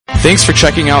Thanks for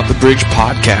checking out the Bridge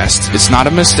Podcast. It's not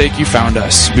a mistake you found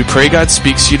us. We pray God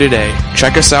speaks to you today.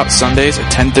 Check us out Sundays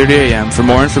at 10:30 a.m. For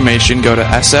more information, go to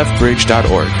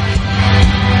sfbridge.org.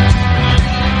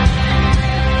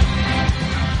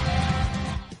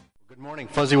 Good morning.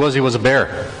 Fuzzy Wuzzy was a bear.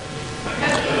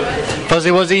 Fuzzy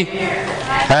Wuzzy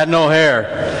had no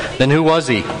hair. Then who was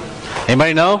he?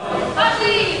 Anybody know?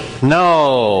 Fuzzy!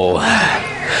 No.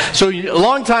 So a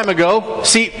long time ago,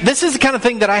 see, this is the kind of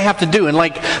thing that I have to do. In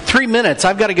like 3 minutes,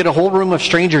 I've got to get a whole room of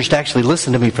strangers to actually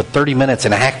listen to me for 30 minutes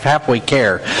and halfway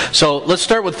care. So let's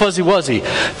start with Fuzzy Wuzzy.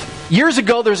 Years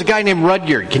ago, there's a guy named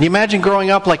Rudyard. Can you imagine growing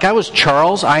up? Like I was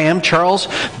Charles. I am Charles.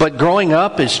 But growing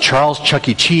up is Charles Chuck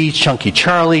E. Cheese, Chunky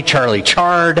Charlie, Charlie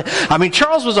Chard. I mean,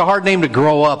 Charles was a hard name to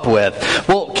grow up with.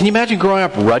 Well, can you imagine growing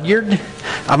up Rudyard?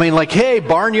 I mean, like, hey,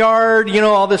 Barnyard, you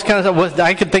know, all this kind of stuff.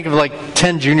 I could think of like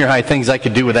 10 junior high things I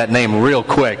could do with that name real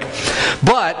quick.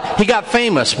 But he got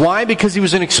famous. Why? Because he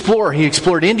was an explorer. He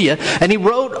explored India, and he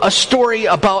wrote a story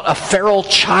about a feral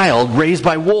child raised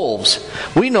by wolves.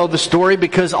 We know the story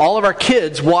because all of our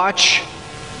kids watch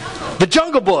The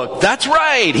Jungle Book. That's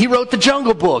right. He wrote The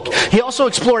Jungle Book. He also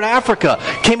explored Africa,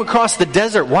 came across the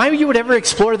desert. Why you would ever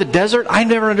explore the desert, I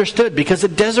never understood. Because the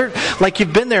desert, like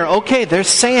you've been there, okay, there's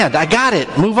sand. I got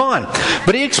it. Move on.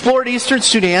 But he explored Eastern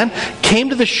Sudan, came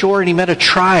to the shore, and he met a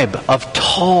tribe of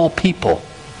tall people.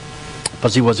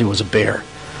 Fuzzy Wuzzy was a bear.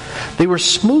 They were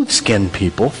smooth-skinned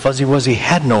people. Fuzzy Wuzzy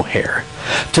had no hair.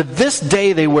 To this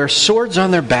day, they wear swords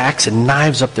on their backs and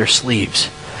knives up their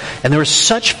sleeves. And they were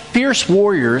such fierce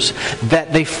warriors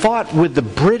that they fought with the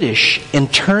British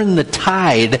and turned the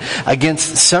tide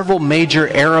against several major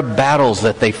Arab battles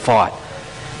that they fought.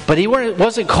 But he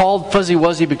wasn't called Fuzzy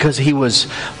Wuzzy because he was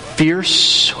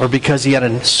fierce or because he had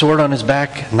a sword on his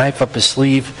back, a knife up his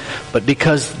sleeve, but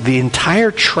because the entire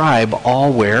tribe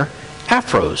all wear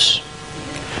afros.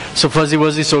 So Fuzzy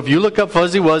Wuzzy, so if you look up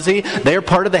Fuzzy Wuzzy, they are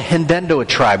part of the Hendendoa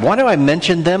tribe. Why do I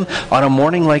mention them on a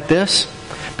morning like this?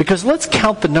 Because let's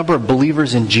count the number of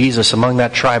believers in Jesus among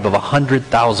that tribe of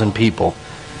 100,000 people.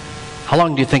 How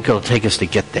long do you think it'll take us to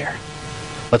get there?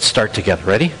 Let's start together.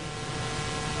 Ready?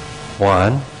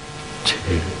 1,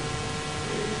 2.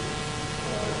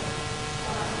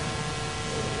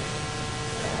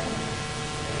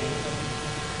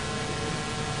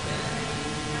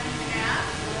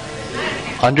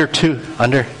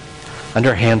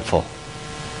 Under a handful.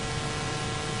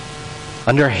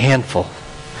 Under a handful.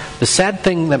 The sad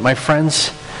thing that, my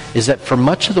friends, is that for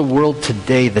much of the world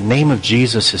today, the name of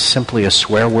Jesus is simply a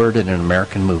swear word in an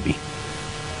American movie.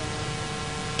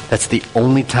 That's the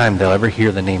only time they'll ever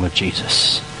hear the name of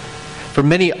Jesus. For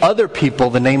many other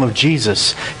people, the name of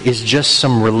Jesus is just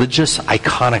some religious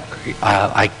iconography,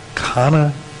 I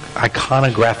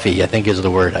think is the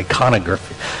word,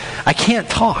 iconography. I can't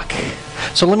talk.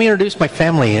 So let me introduce my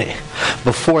family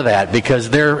before that, because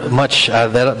they're much,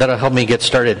 that'll help me get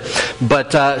started.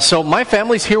 But, so my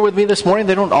family's here with me this morning.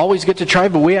 They don't always get to try,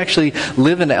 but we actually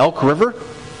live in Elk River.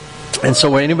 And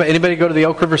so anybody go to the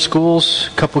Elk River schools?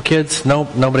 A couple kids?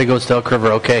 Nope, nobody goes to Elk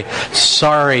River. Okay,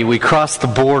 sorry, we crossed the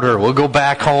border. We'll go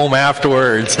back home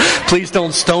afterwards. Please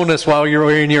don't stone us while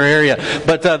you're in your area.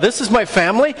 But this is my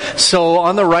family. So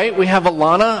on the right, we have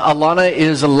Alana. Alana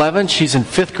is 11. She's in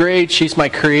 5th grade. She's my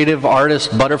creative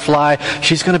artist butterfly.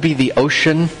 She's going to be the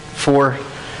ocean for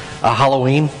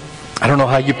Halloween. I don't know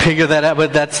how you figure that out,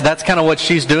 but that's kind of what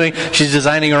she's doing. She's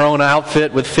designing her own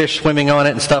outfit with fish swimming on it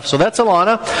and stuff. So that's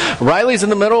Alana. Riley's in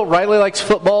the middle. Riley likes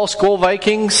football, School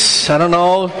Vikings. I don't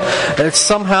know. It's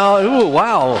somehow, ooh,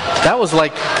 wow. That was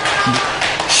like,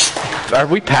 are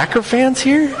we Packer fans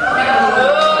here?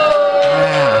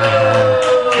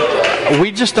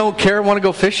 We just don't care, want to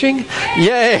go fishing?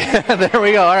 Yay! There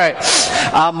we go. All right.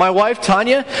 My wife,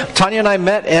 Tanya. Tanya and I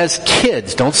met as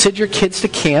kids. Don't send your kids to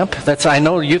camp. I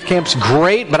know youth camp's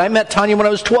great, but I met Tanya when I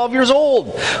was 12 years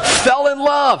old. Fell in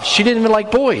love. She didn't even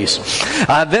like boys.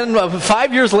 Then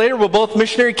 5 years later, we're both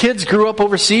missionary kids, grew up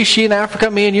overseas. She in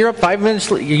Africa, me in Europe. 5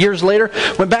 years later,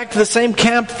 went back to the same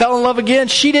camp, fell in love again.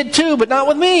 She did too, but not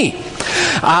with me.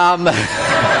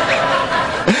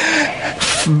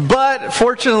 But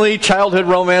fortunately, childhood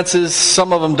romances,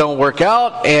 some of them don't work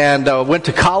out, and went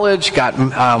to college,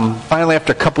 finally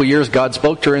after a couple years, God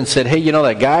spoke to her and said, hey, you know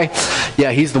that guy?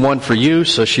 Yeah, he's the one for you.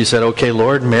 So she said, okay,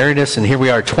 Lord, married us, and here we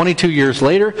are 22 years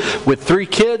later with 3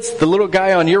 kids. The little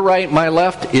guy on your right, my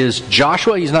left, is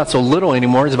Joshua. He's not so little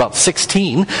anymore. He's about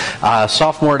 16,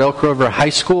 sophomore at Elk River High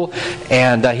School,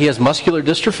 and he has muscular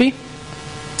dystrophy.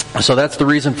 So that's the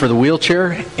reason for the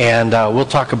wheelchair, and we'll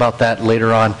talk about that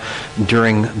later on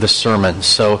during the sermon.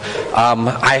 So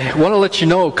I want to let you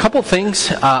know a couple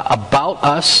things about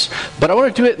us, but I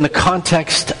want to do it in the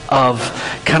context of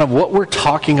kind of what we're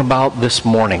talking about this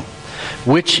morning,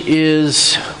 which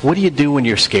is, what do you do when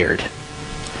you're scared?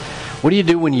 What do you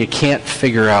do when you can't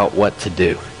figure out what to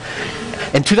do?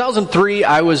 In 2003,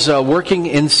 I was working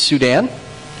in Sudan.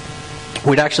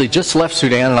 We'd actually just left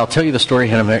Sudan, and I'll tell you the story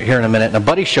here in a minute. And a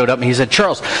buddy showed up, and he said,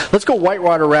 "Charles, let's go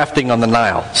whitewater rafting on the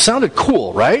Nile." Sounded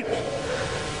cool, right?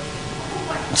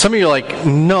 Some of you are like,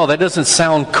 "No, that doesn't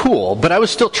sound cool." But I was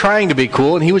still trying to be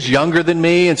cool, and he was younger than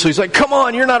me, and so he's like, "Come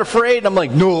on, you're not afraid?" And I'm like,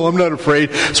 "No, I'm not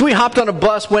afraid." So we hopped on a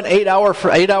bus, went 8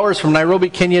 hours from Nairobi,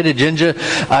 Kenya to Jinja,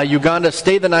 Uganda,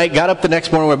 stayed the night, got up the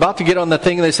next morning. We're about to get on the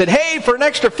thing, and they said, "Hey, for an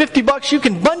extra $50, you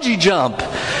can bungee jump."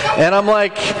 And I'm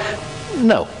like,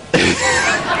 "No."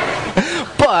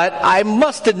 But I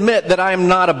must admit that I am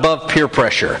not above peer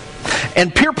pressure.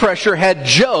 And peer pressure had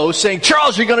Joe saying,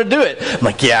 "Charles, you're going to do it." I'm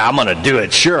like, "Yeah, I'm going to do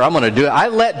it. Sure, I'm going to do it." I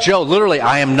let Joe, literally,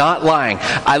 I am not lying,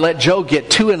 I let Joe get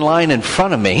 2 in line in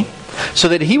front of me so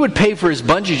that he would pay for his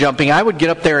bungee jumping. I would get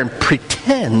up there and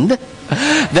pretend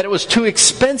that it was too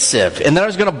expensive. And then I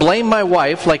was going to blame my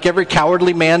wife, like every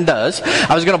cowardly man does.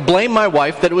 I was going to blame my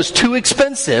wife that it was too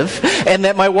expensive and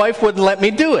that my wife wouldn't let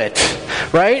me do it.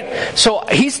 Right? So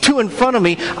he's 2 in front of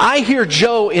me. I hear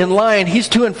Joe in line. He's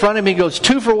 2 in front of me. He goes,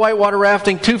 2 for whitewater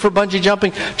rafting, 2 for bungee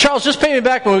jumping. "Charles, just pay me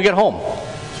back when we get home."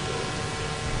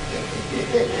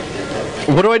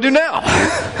 What do I do now?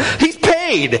 He's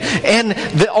paid. And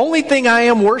the only thing I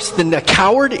am worse than a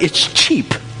coward, it's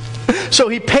cheap. So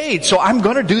he paid, so I'm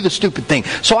going to do the stupid thing.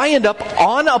 So I end up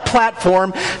on a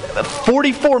platform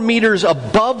 44 meters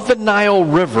above the Nile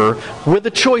River with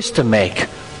a choice to make.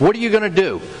 What are you going to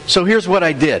do? So here's what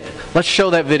I did. Let's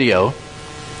show that video.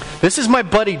 This is my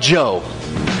buddy Joe.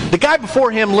 The guy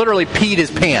before him literally peed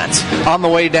his pants on the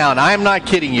way down. I am not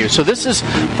kidding you. So this is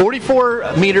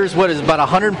 44 meters, what is about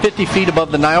 150 feet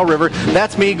above the Nile River.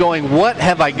 That's me going, what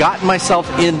have I gotten myself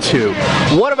into?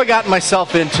 What have I gotten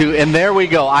myself into? And there we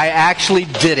go. I actually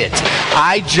did it.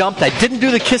 I jumped. I didn't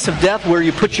do the kiss of death where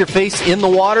you put your face in the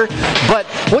water. But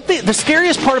what the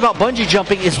scariest part about bungee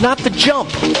jumping is not the jump.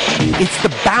 It's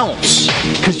the bounce.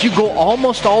 Because you go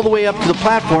almost all the way up to the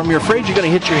platform. You're afraid you're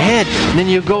going to hit your head. And then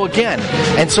you go again.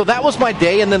 And so that was my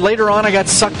day, and then later on I got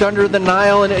sucked under the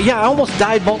Nile, and I almost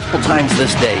died multiple times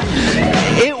this day.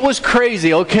 It was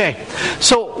crazy. Okay,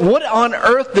 so what on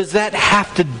earth does that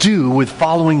have to do with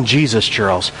following Jesus,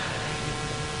 Charles?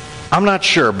 I'm not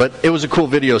sure, but it was a cool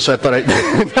video, so I thought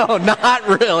no, not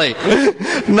really.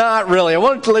 Not really. I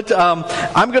wanted to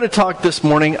I'm going to talk this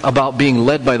morning about being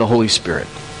led by the Holy Spirit.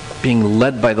 Being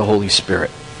led by the Holy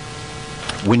Spirit.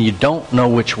 When you don't know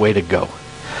which way to go.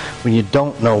 When you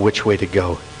don't know which way to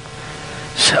go.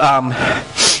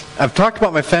 I've talked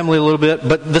about my family a little bit,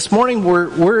 but this morning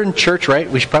we're in church, right?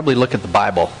 We should probably look at the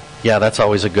Bible. Yeah, that's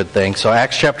always a good thing. So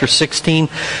Acts chapter 16.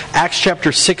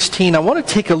 I want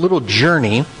to take a little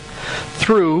journey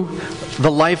through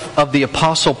the life of the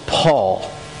Apostle Paul.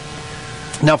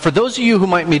 Now, for those of you who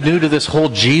might be new to this whole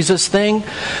Jesus thing,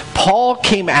 Paul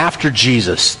came after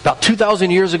Jesus. About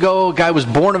 2,000 years ago, a guy was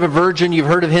born of a virgin. You've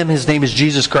heard of him. His name is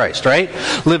Jesus Christ, right?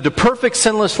 Lived a perfect,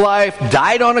 sinless life,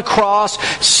 died on a cross,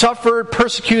 suffered,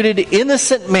 persecuted,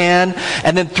 innocent man,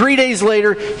 and then 3 days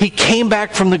later, he came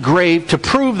back from the grave to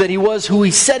prove that he was who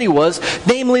he said he was,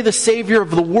 namely the Savior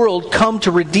of the world, come to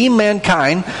redeem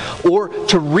mankind or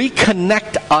to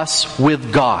reconnect us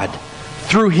with God.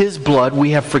 Through His blood,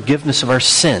 we have forgiveness of our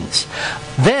sins.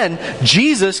 Then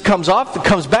Jesus comes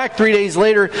back 3 days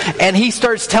later, and He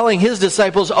starts telling His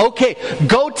disciples, okay,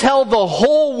 go tell the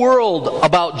whole world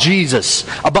about Jesus,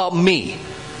 about me.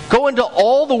 Go into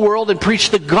all the world and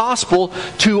preach the gospel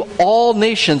to all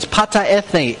nations, pata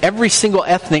ethne, every single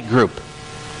ethnic group.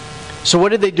 So what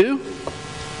did they do?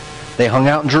 They hung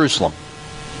out in Jerusalem.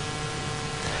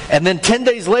 And then 10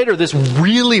 days later, this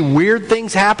really weird thing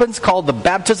happens called the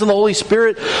baptism of the Holy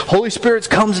Spirit. Holy Spirit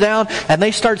comes down, and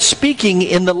they start speaking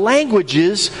in the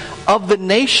languages of the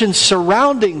nations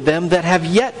surrounding them that have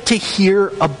yet to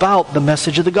hear about the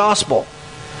message of the gospel.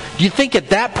 Do you think at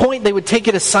that point they would take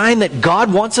it as a sign that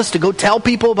God wants us to go tell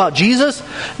people about Jesus?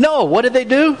 No. What did they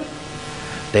do?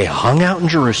 They hung out in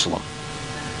Jerusalem.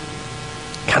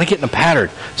 Kind of getting a pattern.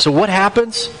 So what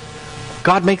happens?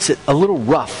 God makes it a little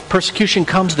rough. Persecution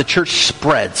comes, the church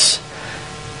spreads.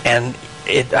 And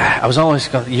I was always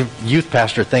going, youth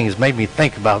pastor thing has made me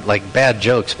think about like bad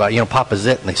jokes about, Papa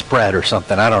Zit and they spread or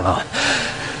something. I don't know.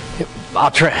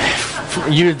 I'll try. For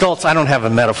you adults, I don't have a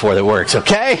metaphor that works,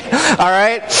 okay? All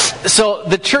right? So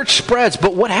the church spreads.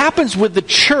 But what happens with the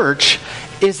church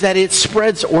is that it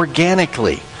spreads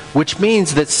organically, which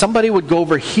means that somebody would go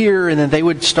over here and then they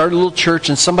would start a little church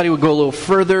and somebody would go a little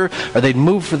further or they'd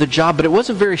move for the job, but it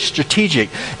wasn't very strategic.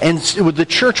 And the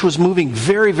church was moving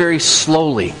very, very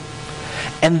slowly.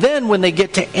 And then when they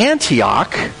get to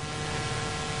Antioch,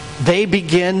 they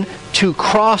begin to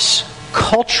cross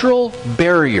cultural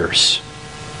barriers.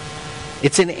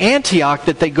 It's in Antioch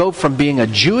that they go from being a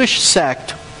Jewish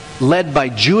sect led by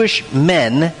Jewish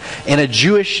men in a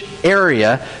Jewish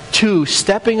area to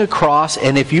stepping across,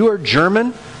 and if you are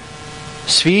German,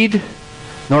 Swede,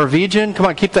 Norwegian, come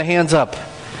on, keep the hands up.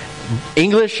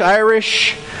 English,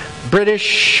 Irish,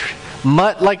 British,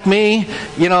 mutt like me,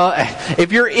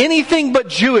 if you're anything but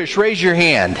Jewish, raise your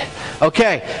hand.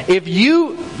 Okay, if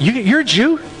you're a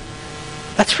Jew,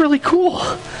 that's really cool.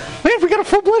 Man, we got a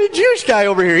full-blooded Jewish guy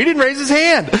over here. He didn't raise his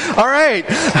hand. All right.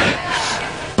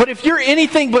 But if you're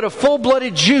anything but a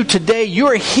full-blooded Jew today,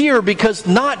 you're here because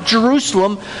not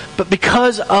Jerusalem, but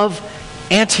because of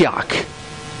Antioch.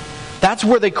 That's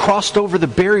where they crossed over the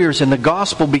barriers and the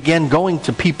gospel began going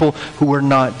to people who were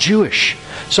not Jewish.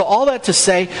 So all that to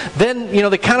say, then,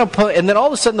 they kind of put, and then all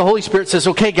of a sudden the Holy Spirit says,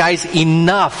 okay guys,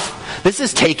 enough. This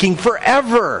is taking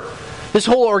forever. This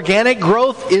whole organic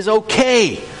growth is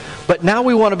okay. But now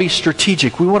we want to be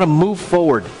strategic. We want to move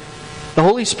forward. The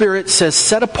Holy Spirit says,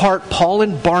 set apart Paul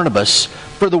and Barnabas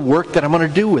for the work that I'm going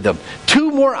to do with them.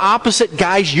 Two more opposite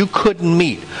guys you couldn't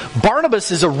meet.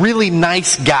 Barnabas is a really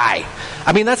nice guy.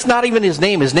 I mean, that's not even his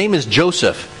name. His name is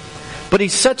Joseph. But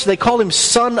he's they called him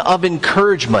son of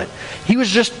encouragement. He was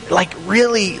just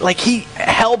really, he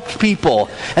helped people.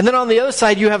 And then on the other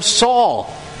side, you have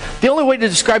Saul. The only way to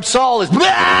describe Saul is, bah!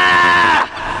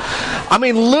 I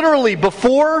mean, literally,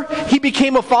 before he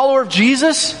became a follower of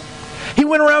Jesus, he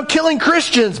went around killing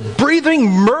Christians, breathing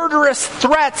murderous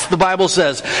threats, the Bible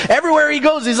says. Everywhere he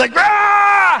goes, he's like,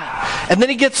 ah! And then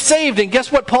he gets saved, and guess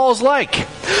what Paul's like?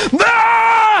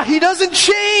 Ah! He doesn't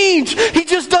change. He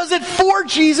just does it for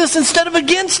Jesus instead of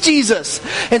against Jesus.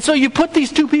 And so you put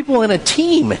these two people in a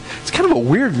team. It's kind of a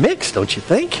weird mix, don't you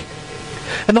think?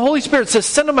 And the Holy Spirit says,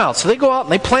 send them out. So they go out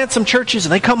and they plant some churches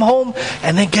and they come home,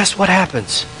 and then guess what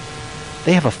happens?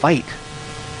 They have a fight.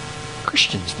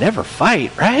 Christians never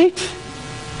fight, right?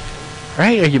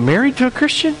 Right? Are you married to a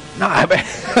Christian? No.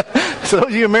 So those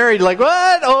of you married,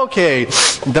 what? Okay.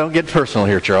 Don't get personal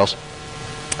here, Charles.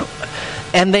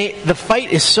 And the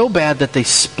fight is so bad that they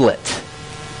split.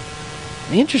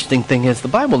 The interesting thing is the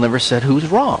Bible never said who's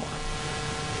wrong.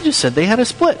 It just said they had a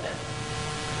split.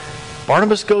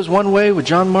 Barnabas goes one way with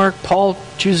John Mark. Paul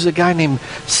chooses a guy named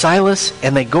Silas,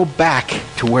 and they go back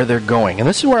to where they're going. And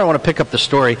this is where I want to pick up the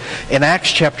story in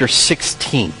Acts chapter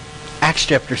 16. Acts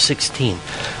chapter 16.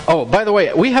 Oh, by the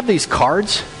way, we have these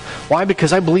cards. Why?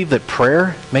 Because I believe that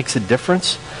prayer makes a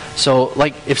difference. So,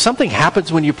 if something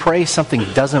happens when you pray, something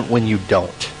doesn't when you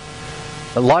don't.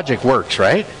 The logic works,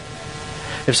 right?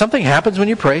 If something happens when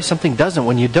you pray, something doesn't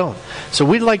when you don't. So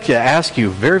we'd like to ask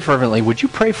you very fervently, would you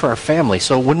pray for our family?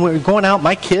 So when we're going out,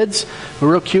 my kids are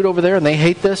real cute over there, and they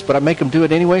hate this, but I make them do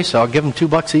it anyway, so I'll give them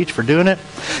 $2 each for doing it.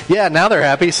 Yeah, now they're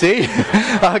happy, see?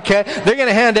 Okay, they're going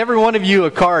to hand every one of you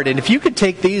a card, and if you could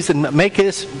take these and make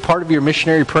this part of your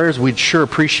missionary prayers, we'd sure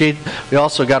appreciate it. We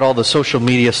also got all the social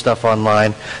media stuff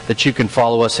online that you can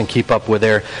follow us and keep up with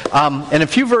there. And a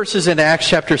few verses in Acts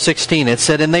chapter 16, it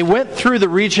said, and they went through the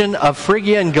region of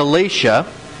Phrygia and Galatia,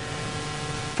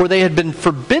 for they had been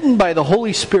forbidden by the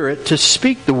Holy Spirit to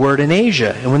speak the word in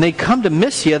Asia. And when they come to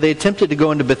Mysia, they attempted to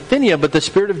go into Bithynia, but the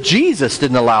Spirit of Jesus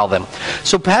didn't allow them.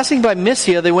 So passing by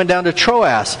Mysia, they went down to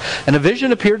Troas. And a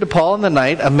vision appeared to Paul in the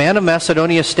night, a man of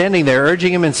Macedonia standing there,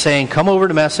 urging him and saying, come over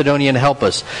to Macedonia and help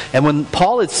us. And when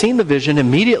Paul had seen the vision,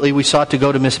 immediately we sought to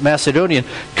go to Macedonia,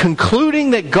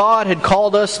 concluding that God had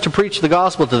called us to preach the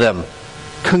gospel to them.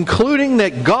 Concluding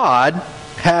that God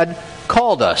had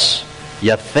called us.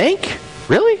 You think?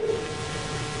 Really?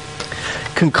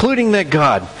 Concluding that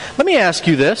God. Let me ask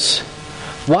you this.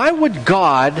 Why would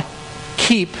God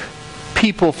keep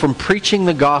people from preaching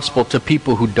the gospel to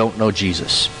people who don't know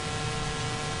Jesus?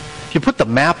 If you put the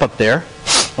map up there,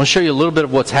 I'll show you a little bit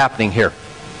of what's happening here.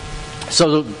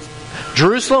 So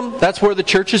Jerusalem, that's where the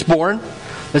church is born.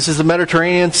 This is the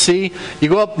Mediterranean Sea. You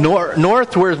go up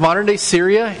north, where is modern-day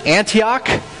Syria, Antioch.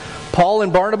 Paul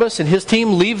and Barnabas and his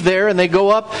team leave there and they go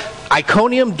up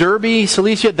Iconium, Derbe,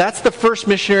 Cilicia. That's the first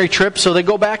missionary trip. So they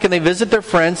go back and they visit their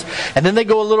friends, and then they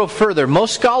go a little further.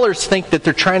 Most scholars think that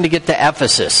they're trying to get to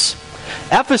Ephesus.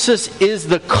 Ephesus is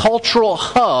the cultural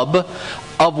hub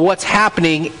of what's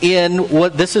happening in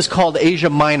what this is called Asia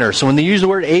Minor. So when they use the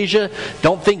word Asia,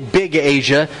 don't think big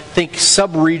Asia. Think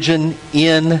sub-region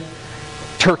in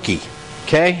Turkey.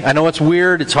 Okay? I know it's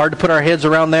weird. It's hard to put our heads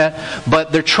around that.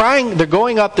 But they're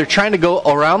going up. They're trying to go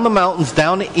around the mountains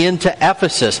down into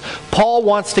Ephesus. Paul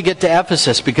wants to get to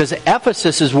Ephesus because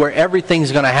Ephesus is where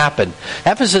everything's going to happen.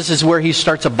 Ephesus is where he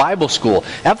starts a Bible school.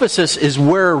 Ephesus is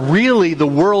where really the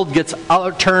world gets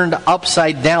turned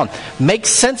upside down.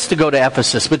 Makes sense to go to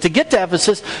Ephesus. But to get to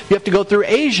Ephesus, you have to go through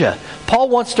Asia. Paul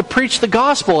wants to preach the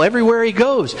gospel everywhere he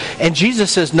goes. And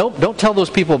Jesus says, nope, don't tell those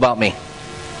people about me.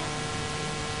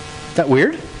 Is that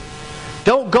weird?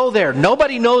 Don't go there.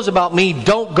 Nobody knows about me.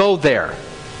 Don't go there.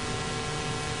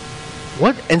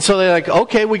 What? And so they're like,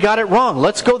 okay, we got it wrong.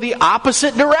 Let's go the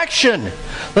opposite direction.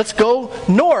 Let's go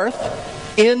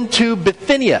north into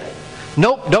Bithynia.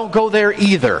 Nope, don't go there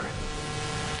either.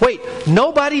 Wait,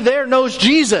 nobody there knows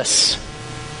Jesus.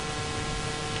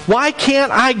 Why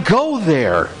can't I go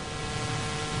there?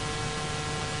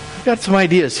 I've got some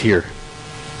ideas here.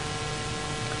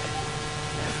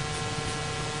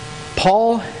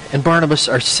 Paul and Barnabas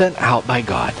are sent out by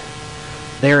God.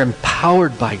 They are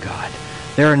empowered by God.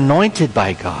 They're anointed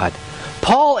by God.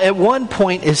 Paul, at one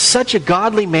point, is such a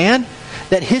godly man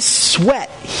that his sweat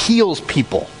heals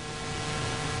people.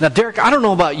 Now, Derek, I don't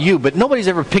know about you, but nobody's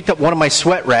ever picked up one of my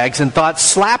sweat rags and thought,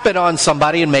 slap it on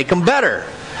somebody and make them better.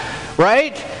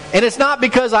 Right? And it's not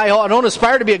because I don't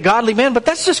aspire to be a godly man, but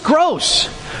that's just gross.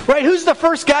 Right? Who's the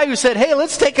first guy who said, hey,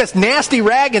 let's take a nasty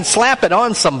rag and slap it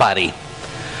on somebody?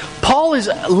 Paul is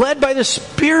led by the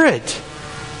Spirit.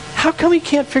 How come he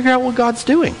can't figure out what God's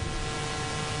doing?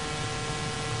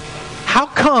 How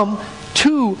come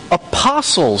two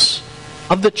apostles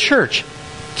of the church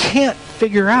can't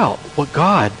figure out what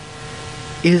God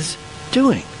is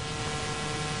doing?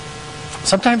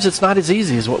 Sometimes it's not as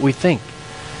easy as what we think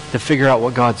to figure out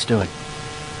what God's doing.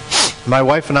 My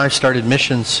wife and I started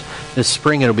missions this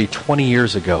spring. It'll be 20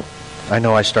 years ago. I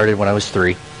know I started when I was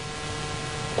 3.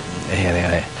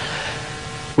 And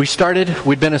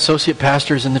we'd been associate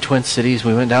pastors in the Twin Cities.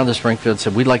 We went down to Springfield and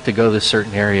said, we'd like to go to this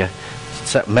certain area.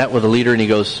 Met with a leader and he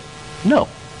goes, no.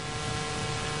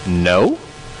 No?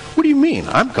 What do you mean?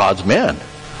 I'm God's man.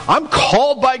 I'm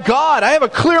called by God. I have a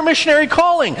clear missionary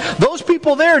calling. Those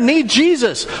people there need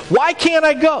Jesus. Why can't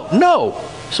I go? No.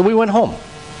 So we went home.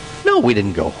 No, we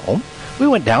didn't go home. We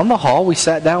went down the hall. We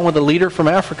sat down with a leader from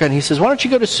Africa and he says, why don't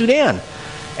you go to Sudan?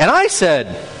 And I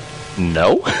said,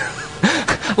 no.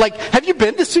 Like, have you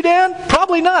been to Sudan?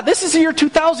 Probably not. This is the year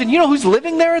 2000. You know who's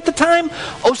living there at the time?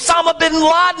 Osama bin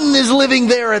Laden is living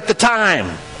there at the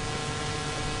time.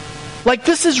 Like,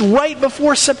 this is right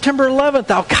before September 11th.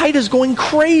 Al-Qaeda's going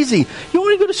crazy. You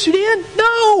want to go to Sudan?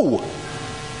 No!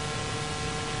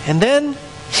 And then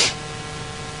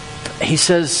he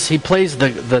says, he plays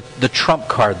the trump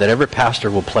card that every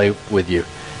pastor will play with you.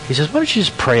 He says, why don't you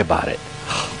just pray about it?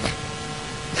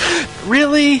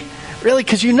 Really? Really?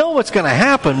 Because you know what's going to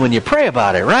happen when you pray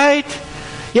about it, right?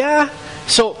 Yeah?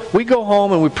 So we go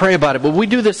home and we pray about it, but we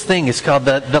do this thing. It's called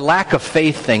the lack of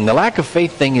faith thing. The lack of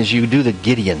faith thing is you do the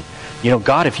Gideon. You know,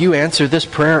 God, if you answer this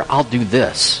prayer, I'll do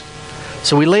this.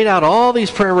 So we laid out all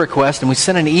these prayer requests and we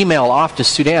sent an email off to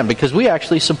Sudan because we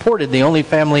actually supported the only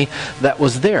family that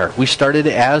was there. We started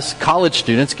as college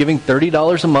students giving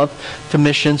 $30 a month to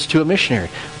missions to a missionary.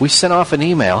 We sent off an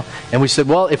email and we said,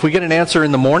 well, if we get an answer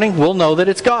in the morning, we'll know that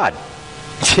it's God.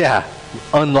 Yeah,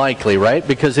 unlikely, right?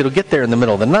 Because it'll get there in the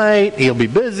middle of the night. He'll be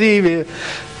busy.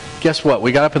 Guess what?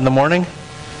 We got up in the morning.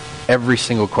 Every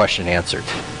single question answered.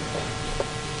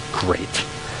 Great.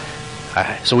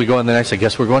 So we go in the next day.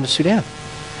 Guess we're going to Sudan.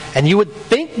 And you would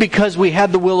think because we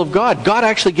had the will of God, God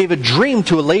actually gave a dream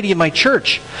to a lady in my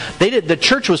church. The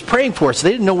church was praying for us.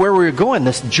 They didn't know where we were going.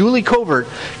 This Julie Covert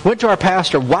went to our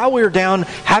pastor while we were down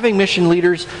having mission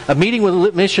leaders, a meeting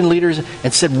with mission leaders,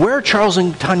 and said, where are Charles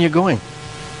and Tanya going?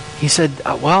 He said,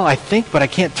 well, I think, but I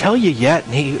can't tell you yet.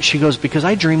 And she goes, because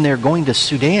I dreamed they're going to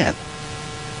Sudan.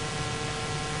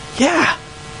 Yeah,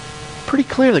 pretty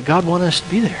clear that God wanted us to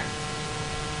be there.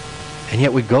 And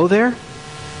yet we go there,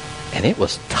 and it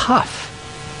was tough.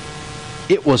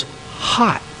 It was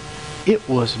hot. It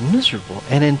was miserable.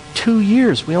 And in 2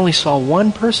 years, we only saw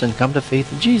one person come to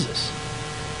faith in Jesus.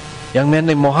 A young man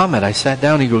named Mohammed. I sat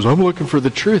down, he goes, I'm looking for the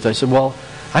truth. I said, well,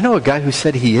 I know a guy who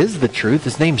said he is the truth.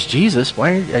 His name's Jesus.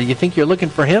 Why you think you're looking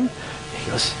for him? He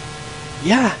goes,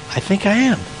 yeah, I think I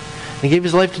am. And he gave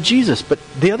his life to Jesus. But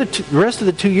the rest of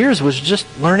the 2 years was just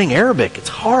learning Arabic. It's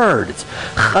hard. It's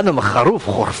I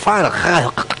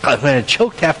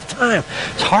choked half the time.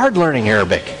 It's hard learning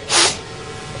Arabic.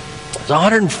 It's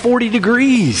 140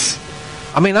 degrees.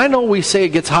 I mean, I know we say it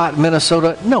gets hot in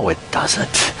Minnesota. No, it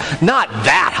doesn't. Not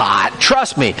that hot.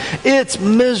 Trust me. It's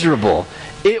miserable.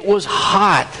 It was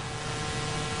hot.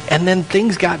 And then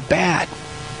things got bad.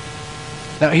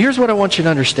 Now, here's what I want you to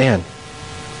understand.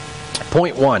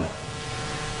 Point 1. I'm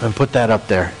going to put that up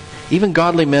there. Even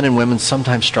godly men and women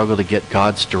sometimes struggle to get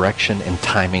God's direction and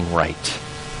timing right.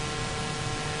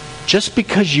 Just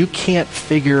because you can't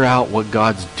figure out what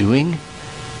God's doing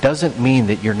doesn't mean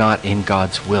that you're not in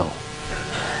God's will.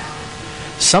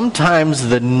 Sometimes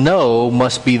the no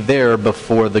must be there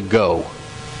before the go.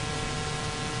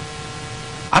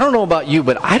 I don't know about you,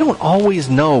 but I don't always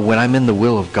know when I'm in the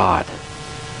will of God.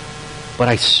 But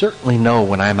I certainly know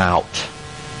when I'm out.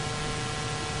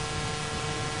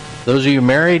 Those of you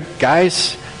married,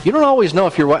 guys, you don't always know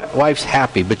if your wife's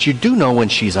happy, but you do know when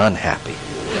she's unhappy.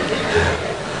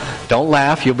 Don't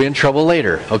laugh, you'll be in trouble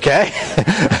later, okay?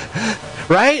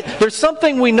 Right? There's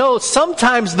something we know.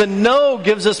 Sometimes the no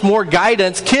gives us more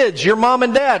guidance. Kids, your mom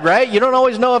and dad, right? You don't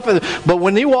always know but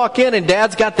when you walk in and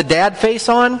dad's got the dad face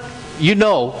on, you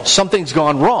know something's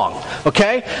gone wrong,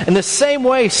 okay? In the same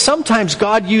way, sometimes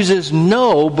God uses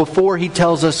no before He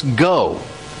tells us go.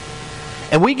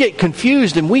 And we get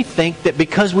confused and we think that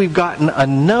because we've gotten a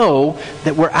no,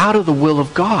 that we're out of the will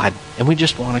of God and we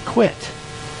just want to quit.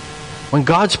 When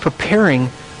God's preparing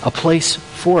a place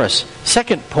for us.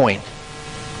 Second point,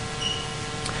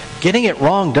 getting it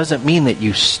wrong doesn't mean that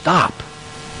you stop.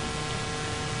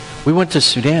 We went to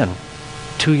Sudan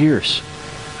 2 years.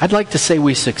 I'd like to say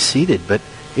we succeeded, but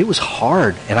it was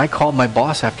hard. And I called my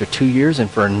boss after 2 years, and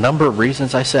for a number of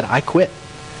reasons I said, I quit.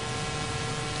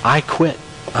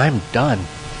 I'm done.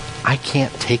 I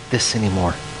can't take this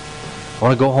anymore. I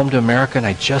want to go home to America and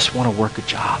I just want to work a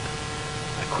job.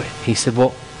 I quit. He said,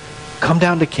 well, come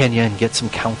down to Kenya and get some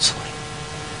counseling.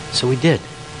 So we did.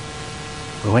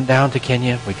 We went down to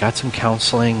Kenya. We got some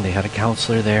counseling. They had a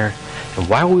counselor there. And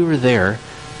while we were there,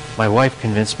 my wife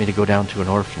convinced me to go down to an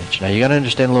orphanage. Now, you got to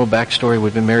understand a little backstory.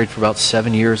 We've been married for about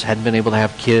 7 years, hadn't been able to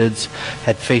have kids,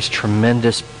 had faced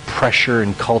tremendous pressure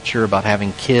and culture about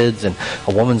having kids, and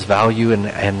a woman's value and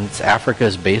Africa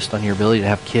is based on your ability to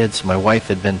have kids. So my wife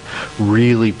had been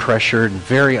really pressured,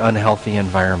 very unhealthy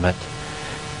environment.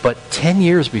 But 10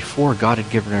 years before, God had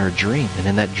given her a dream. And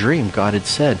in that dream, God had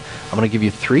said, I'm going to give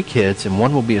you 3 kids, and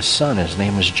one will be a son. His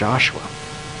name is Joshua.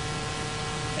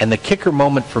 And the kicker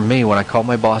moment for me when I called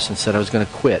my boss and said I was going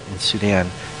to quit in Sudan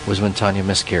was when Tanya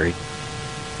miscarried.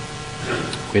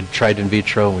 We had tried in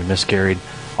vitro, we miscarried.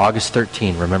 August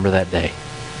 13, remember that day.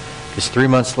 Because 3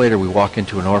 months later, we walk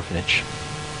into an orphanage.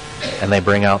 And they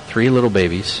bring out 3 little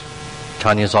babies.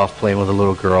 Tanya's off playing with a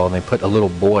little girl, and they put a little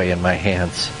boy in my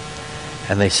hands.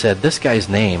 And they said, this guy's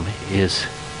name is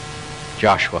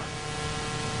Joshua.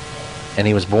 And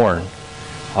he was born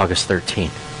August 13.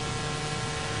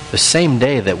 The same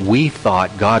day that we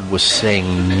thought God was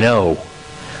saying no.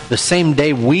 The same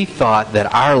day we thought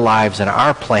that our lives and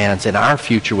our plans and our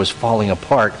future was falling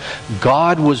apart,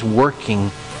 God was working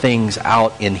things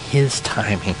out in His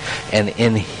timing and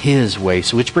in His way.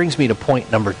 So which brings me to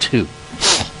point number 2.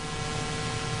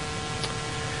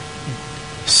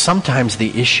 Sometimes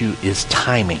the issue is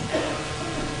timing.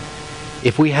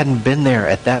 If we hadn't been there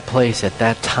at that place at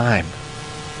that time,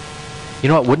 you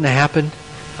know what wouldn't have happened?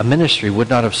 A ministry would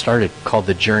not have started called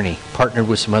The Journey, partnered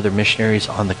with some other missionaries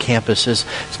on the campuses.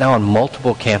 It's now on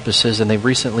multiple campuses, and they've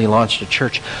recently launched a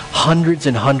church. Hundreds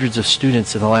and hundreds of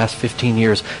students in the last 15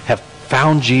 years have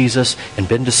found Jesus and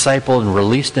been discipled and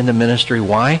released into ministry.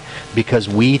 Why? Because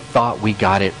we thought we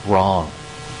got it wrong.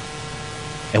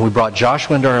 And we brought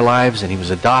Joshua into our lives, and he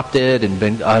was adopted, and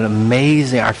been an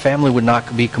amazing. Our family would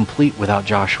not be complete without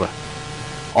Joshua.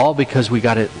 All because we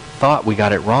thought we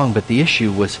got it wrong, but the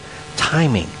issue was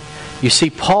timing. You see,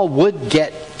 Paul would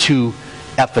get to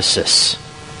Ephesus,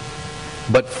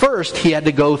 but first he had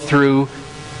to go through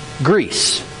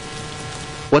Greece.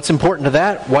 What's important to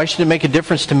that? Why should it make a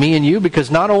difference to me and you?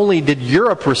 Because not only did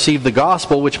Europe receive the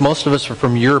gospel, which most of us are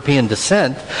from European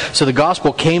descent, so the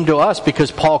gospel came to us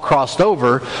because Paul crossed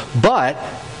over, but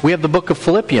we have the book of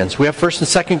Philippians. We have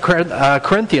 1st and 2nd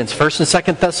Corinthians, 1st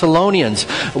and 2nd Thessalonians.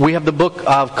 We have the book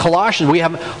of Colossians. We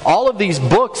have all of these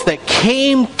books that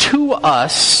came to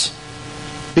us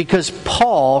because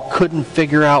Paul couldn't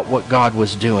figure out what God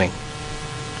was doing.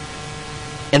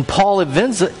 And Paul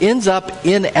ends up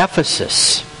in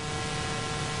Ephesus.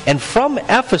 And from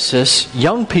Ephesus,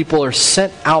 young people are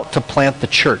sent out to plant the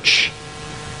church.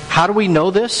 How do we know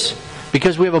this?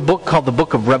 Because we have a book called the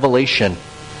Book of Revelation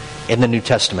in the New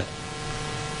Testament.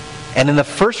 And in the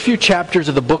first few chapters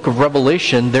of the book of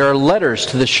Revelation, there are letters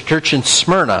to the church in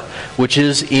Smyrna, which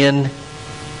is in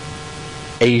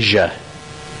Asia.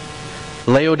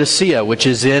 Laodicea, which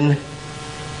is in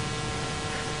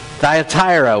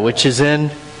Thyatira, which is in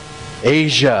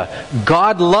Asia.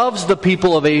 God loves the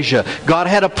people of Asia. God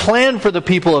had a plan for the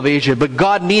people of Asia, but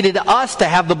God needed us to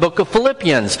have the book of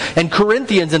Philippians and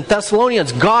Corinthians and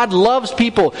Thessalonians. God loves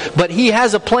people, but He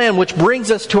has a plan, which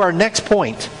brings us to our next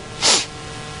point.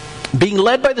 Being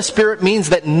led by the Spirit means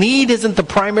that need isn't the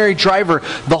primary driver.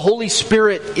 The Holy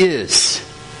Spirit is.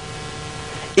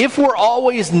 If we're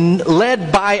always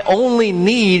led by only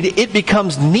need, it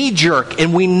becomes knee-jerk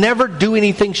and we never do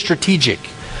anything strategic.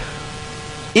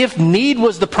 If need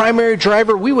was the primary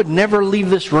driver, we would never leave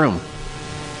this room.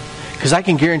 Because I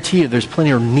can guarantee you there's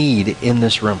plenty of need in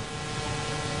this room.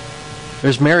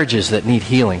 There's marriages that need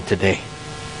healing today.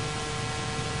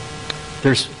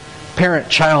 There's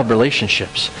parent-child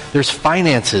relationships. There's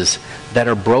finances that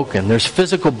are broken. There's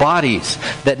physical bodies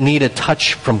that need a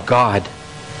touch from God.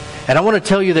 And I want to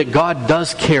tell you that God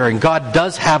does care and God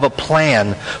does have a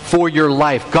plan for your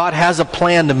life. God has a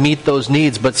plan to meet those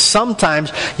needs, but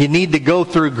sometimes you need to go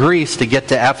through Greece to get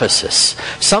to Ephesus.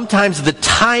 Sometimes the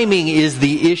timing is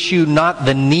the issue, not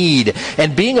the need.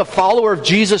 And being a follower of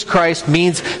Jesus Christ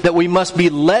means that we must be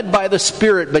led by the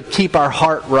Spirit, but keep our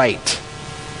heart right.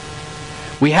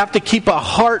 We have to keep a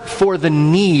heart for the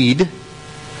need.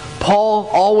 Paul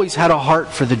always had a heart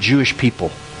for the Jewish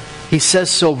people. He says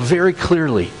so very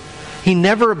clearly. He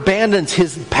never abandons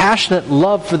his passionate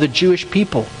love for the Jewish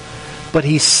people, but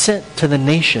he's sent to the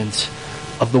nations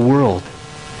of the world.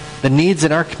 The needs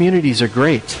in our communities are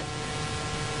great.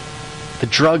 The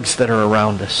drugs that are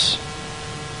around us,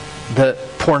 the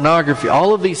pornography,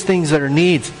 all of these things that are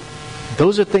needs,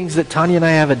 those are things that Tanya and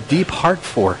I have a deep heart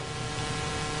for.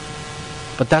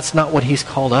 But that's not what He's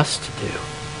called us to do.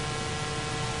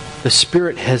 The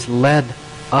Spirit has led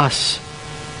us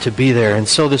to be there. And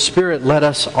so the Spirit led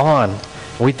us on.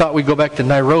 We thought we'd go back to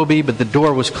Nairobi, but the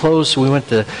door was closed, so we went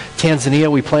to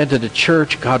Tanzania. We planted a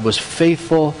church. God was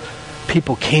faithful.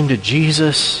 People came to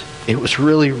Jesus. It was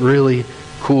really, really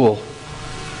cool.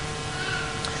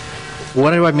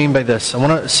 What do I mean by this? I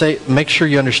want to say, make sure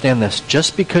you understand this.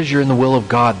 Just because you're in the will of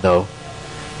God, though,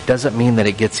 doesn't mean that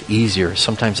it gets easier.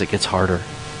 Sometimes it gets harder.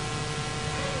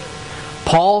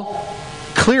 Paul,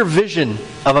 clear vision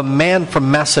of a man from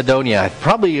Macedonia.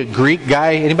 Probably a Greek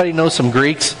guy. Anybody know some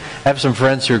Greeks? I have some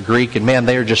friends who are Greek, and man,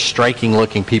 they are just striking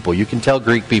looking people. You can tell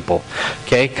Greek people.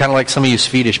 Okay? Kind of like some of you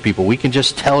Swedish people. We can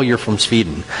just tell you're from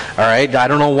Sweden. Alright? I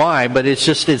don't know why, but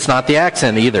it's not the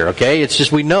accent either. Okay? It's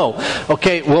just we know.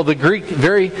 Okay, well the Greek,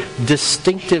 very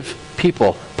distinctive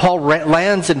people. Paul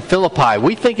lands in Philippi.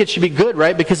 We think it should be good,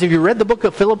 right? Because if you read the book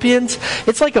of Philippians,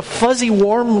 it's like a fuzzy,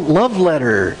 warm love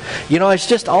letter. You know, it's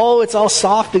just, it's all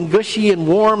soft and gushy and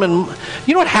warm. And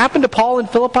you know what happened to Paul in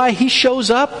Philippi? He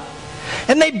shows up,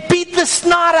 and they beat the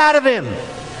snot out of him.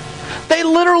 They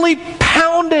literally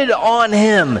pounded on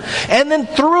him and then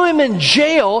threw him in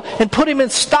jail and put him in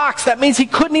stocks. That means he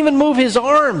couldn't even move his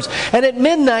arms. And at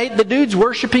midnight, the dude's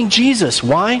worshiping Jesus.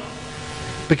 Why?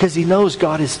 Because he knows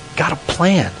God has got a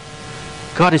plan.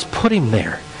 God has put him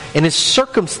there. And his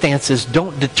circumstances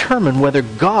don't determine whether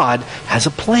God has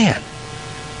a plan.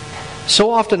 So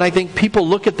often I think people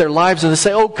look at their lives and they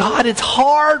say, "Oh God, it's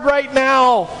hard right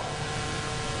now.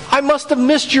 I must have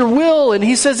missed your will." And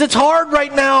He says, "It's hard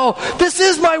right now. This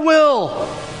is my will."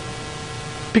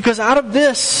 Because out of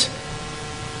this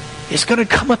is going to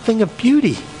come a thing of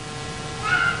beauty.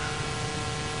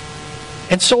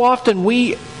 And so often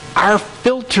our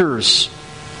filters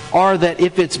are that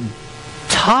if it's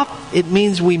tough, it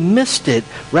means we missed it,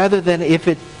 rather than if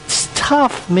it's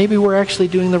tough, maybe we're actually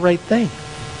doing the right thing.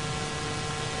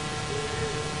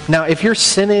 Now, if you're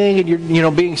sinning and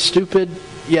you're being stupid,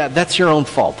 yeah, that's your own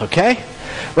fault, okay?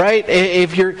 Right?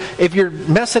 If you're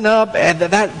messing up and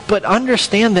but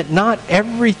understand that not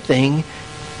everything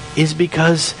is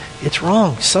because it's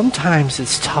wrong. Sometimes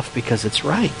it's tough because it's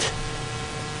right.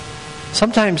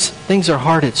 Sometimes things are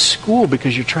hard at school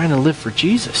because you're trying to live for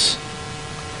Jesus.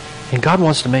 And God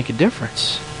wants to make a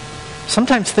difference.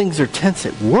 Sometimes things are tense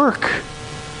at work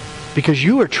because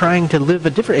you are trying to live a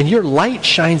different... And your light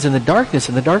shines in the darkness,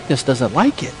 and the darkness doesn't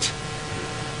like it.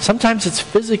 Sometimes it's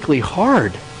physically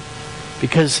hard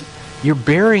because you're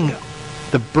bearing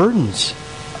the burdens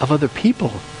of other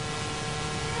people.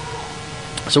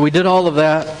 So we did all of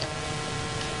that.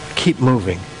 Keep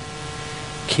moving.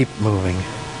 Keep moving.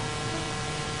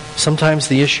 Sometimes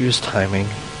the issue is timing.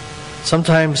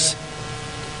 Sometimes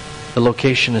the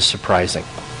location is surprising.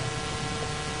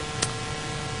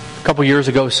 A couple years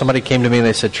ago, somebody came to me and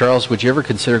they said, "Charles, would you ever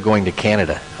consider going to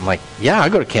Canada?" I'm like, "Yeah, I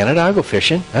go to Canada. I go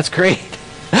fishing. That's great."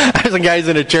 I There's some guys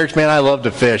in the church, man, I love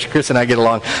to fish. Chris and I get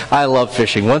along. I love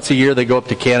fishing. Once a year they go up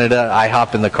to Canada. I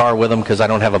hop in the car with them because I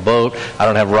don't have a boat. I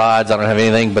don't have rods. I don't have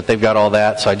anything, but they've got all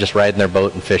that. So I just ride in their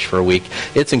boat and fish for a week.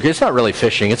 It's not really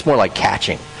fishing. It's more like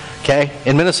catching. Okay?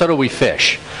 In Minnesota, we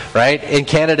fish, right? In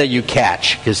Canada, you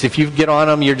catch. Because if you get on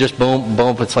them, you're just boom,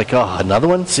 boom. It's like, oh, another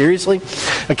one? Seriously?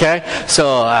 Okay?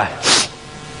 So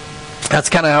that's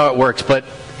kind of how it works. But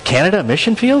Canada,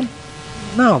 mission field?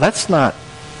 No, that's not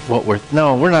what we're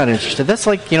not interested. That's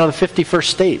like, the 51st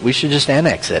state. We should just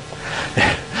annex it.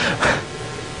 I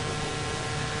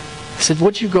said,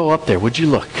 would you go up there? Would you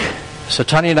look? So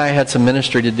Tanya and I had some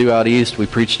ministry to do out east. We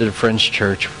preached at a friend's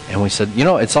church, and we said,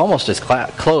 it's almost as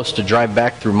close to drive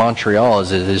back through Montreal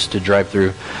as it is to drive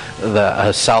through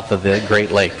the south of the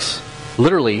Great Lakes.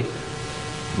 Literally,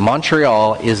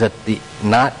 Montreal is at the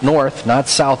not north, not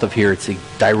south of here. It's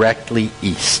directly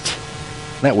east.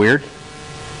 Isn't that weird?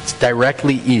 It's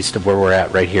directly east of where we're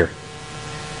at right here.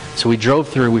 So we drove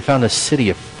through. We found a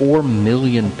city of 4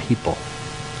 million people.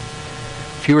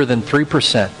 Fewer than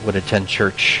 3% would attend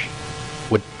church.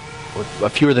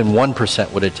 Fewer than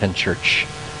 1% would attend church.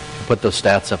 Put those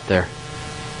stats up there.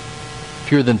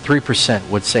 Fewer than 3%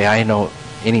 would say, I know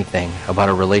anything about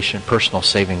a personal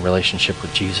saving relationship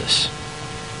with Jesus.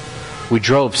 We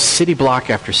drove city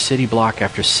block after city block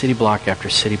after city block after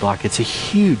city block. It's a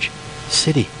huge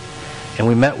city. And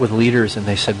we met with leaders and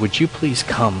they said, would you please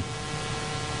come?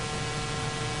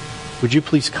 Would you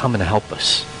please come and help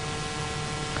us?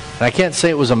 And I can't say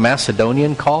it was a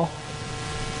Macedonian call,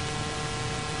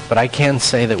 but I can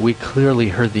say that we clearly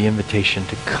heard the invitation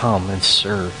to come and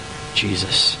serve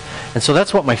Jesus. And so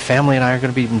that's what my family and I are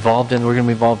going to be involved in. We're going to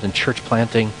be involved in church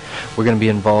planting. We're going to be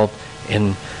involved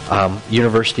in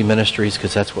university ministries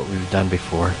because that's what we've done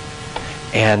before.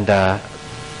 And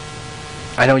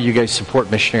I know you guys support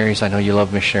missionaries. I know you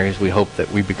love missionaries. We hope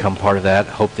that we become part of that.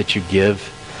 Hope that you give.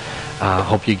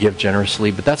 Hope you give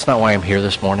generously. But that's not why I'm here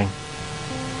this morning.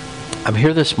 I'm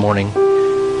here this morning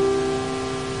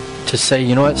to say,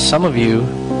 you know what? Some of you,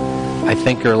 I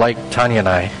think, are like Tanya and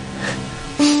I.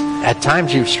 At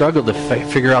times you've struggled to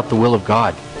figure out the will of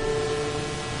God.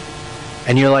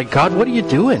 And you're like, God, what are you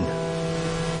doing?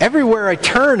 Everywhere I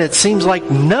turn, it seems like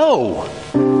no.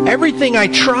 Everything I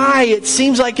try, it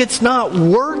seems like it's not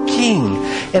working.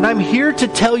 And I'm here to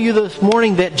tell you this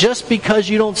morning that just because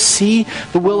you don't see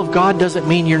the will of God doesn't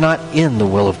mean you're not in the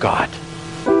will of God.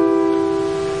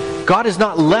 God has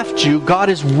not left you. God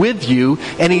is with you,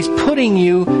 and He's putting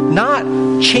you, not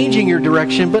changing your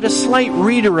direction, but a slight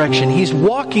redirection. He's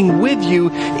walking with you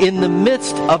in the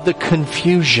midst of the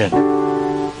confusion.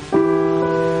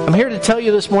 I'm here to tell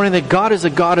you this morning that God is a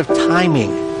God of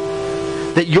timing,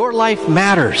 that your life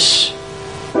matters.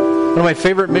 One of my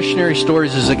favorite missionary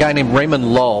stories is a guy named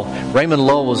Raymond Lull. Raymond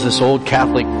Lull was this old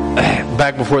Catholic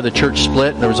back before the church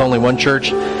split, and there was only one church.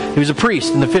 He was a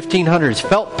priest in the 1500s.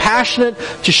 Felt passionate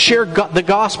to share the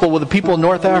gospel with the people in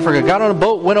North Africa. Got on a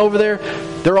boat, went over there.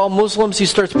 They're all Muslims. He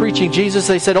starts preaching Jesus.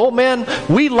 They said, "Oh man,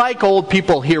 we like old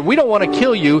people here. We don't want to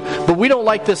kill you, but we don't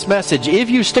like this message. If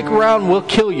you stick around, we'll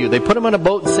kill you." They put him on a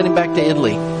boat and sent him back to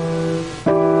Italy.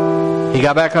 He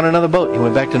got back on another boat. He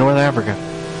went back to North Africa.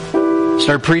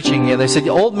 Started preaching, and they said,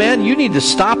 "Old man, you need to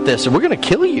stop this, or we're going to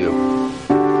kill you."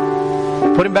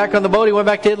 Put him back on the boat. He went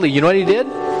back to Italy. You know what he did?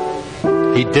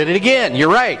 He did it again.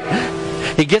 You're right.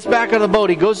 He gets back on the boat.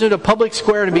 He goes into a public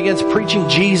square and begins preaching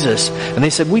Jesus. And they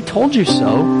said, "We told you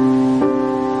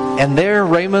so." And there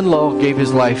Raymond Lull gave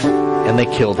his life, and they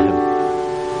killed him.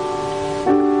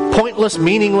 Pointless,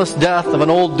 meaningless death of an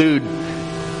old dude.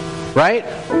 Right?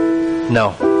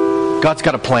 No. God's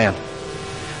got a plan.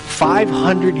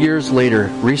 500 years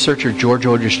later, researcher George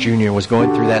Otis Jr. was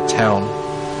going through that town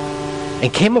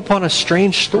and came upon a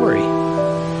strange story.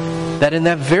 That in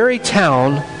that very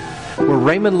town where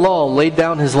Raymond Lull laid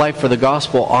down his life for the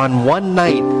gospel, on one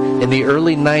night in the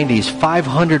early 90s,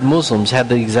 500 Muslims had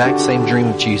the exact same dream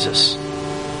of Jesus.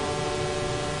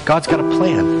 God's got a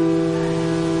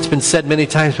plan. It's been said many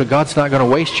times, but God's not going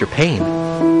to waste your pain.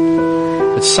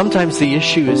 But sometimes the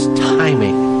issue is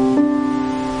timing.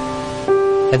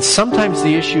 And sometimes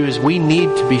the issue is we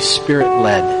need to be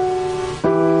Spirit-led.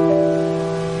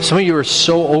 Some of you are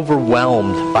so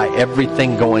overwhelmed by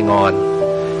everything going on.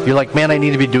 You're like, man, I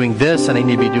need to be doing this, and I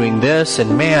need to be doing this,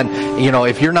 and man,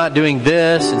 if you're not doing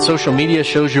this, and social media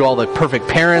shows you all the perfect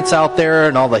parents out there,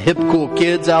 and all the hip, cool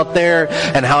kids out there,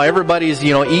 and how everybody's,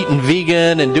 eating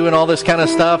vegan, and doing all this kind of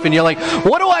stuff, and you're like,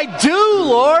 what do I do,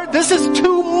 Lord? This is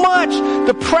too much.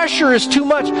 The pressure is too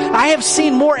much. I have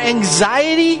seen more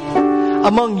anxiety.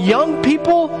 among young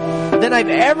people than I've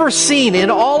ever seen in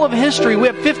all of history. We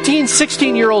have 15,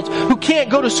 16-year-olds who can't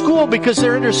go to school because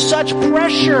they're under such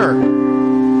pressure.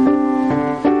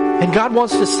 And God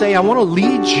wants to say, I want to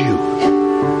lead you.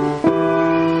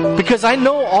 Because I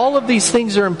know all of these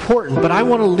things are important, but I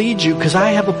want to lead you because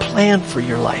I have a plan for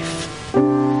your life.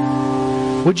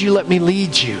 Would you let me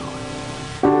lead you?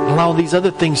 Allow these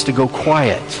other things to go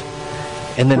quiet.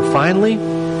 And then finally,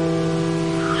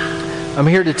 I'm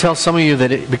here to tell some of you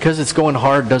that because it's going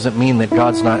hard doesn't mean that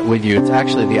God's not with you. It's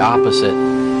actually the opposite.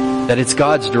 That it's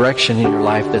God's direction in your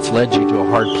life that's led you to a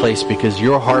hard place, because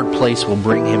your hard place will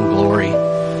bring Him glory.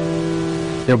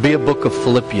 There'll be a book of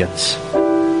Philippians.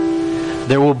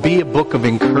 There will be a book of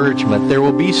encouragement. There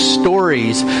will be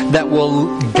stories that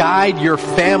will guide your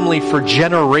family for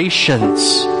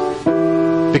generations.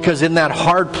 Because in that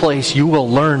hard place, you will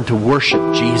learn to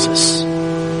worship Jesus.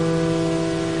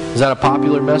 Is that a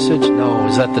popular message? No.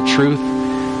 Is that the truth?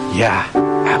 Yeah,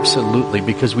 absolutely.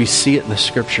 Because we see it in the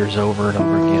Scriptures over and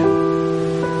over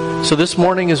again. So this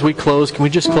morning as we close, can we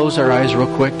just close our eyes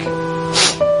real quick?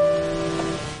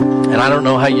 And I don't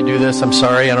know how you do this. I'm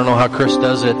sorry. I don't know how Chris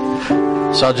does it.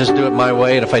 So I'll just do it my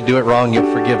way. And if I do it wrong,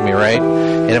 you'll forgive me, right?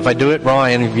 And if I do it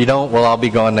wrong, and if you don't, well, I'll be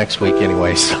gone next week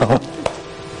anyway. So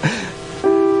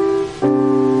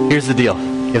here's the deal.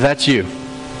 If that's you,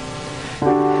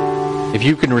 if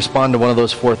you can respond to one of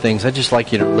those four things, I'd just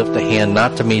like you to lift a hand,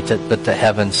 not to me, but to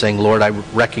heaven, saying, Lord, I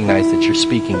recognize that you're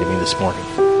speaking to me this morning.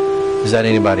 Is that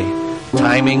anybody?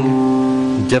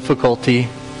 Timing, difficulty,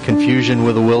 confusion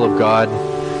with the will of God.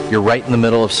 You're right in the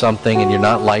middle of something and you're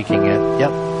not liking it.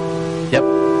 Yep.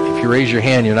 If you raise your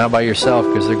hand, you're not by yourself,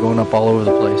 because they're going up all over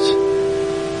the place.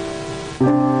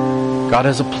 God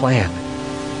has a plan.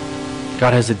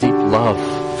 God has a deep love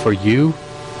for you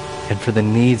and for the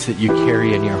needs that you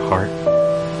carry in your heart.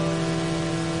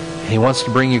 And He wants to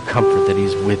bring you comfort that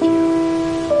He's with you.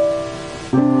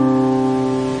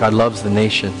 God loves the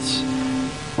nations,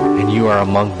 and you are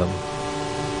among them.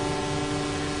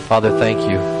 Father, thank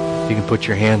you. You can put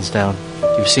your hands down.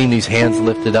 You've seen these hands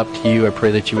lifted up to you. I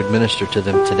pray that you would minister to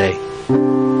them today.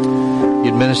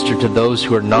 You'd minister to those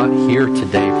who are not here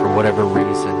today for whatever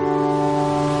reason.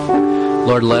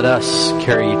 Lord, let us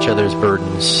carry each other's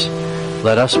burdens.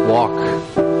 Let us walk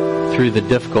through the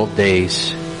difficult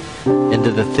days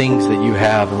into the things that you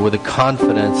have, and with a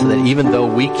confidence that even though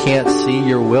we can't see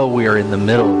your will, we are in the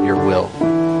middle of your will.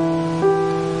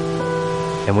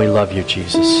 And we love you,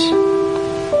 Jesus.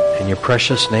 In your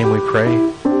precious name we pray.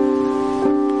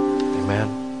 Amen.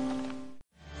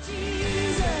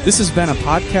 This has been a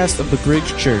podcast of the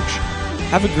Bridge Church.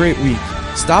 Have a great week.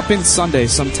 Stop in Sunday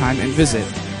sometime and visit.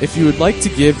 If you would like to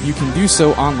give, you can do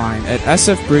so online at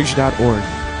sfbridge.org.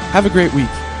 Have a great week.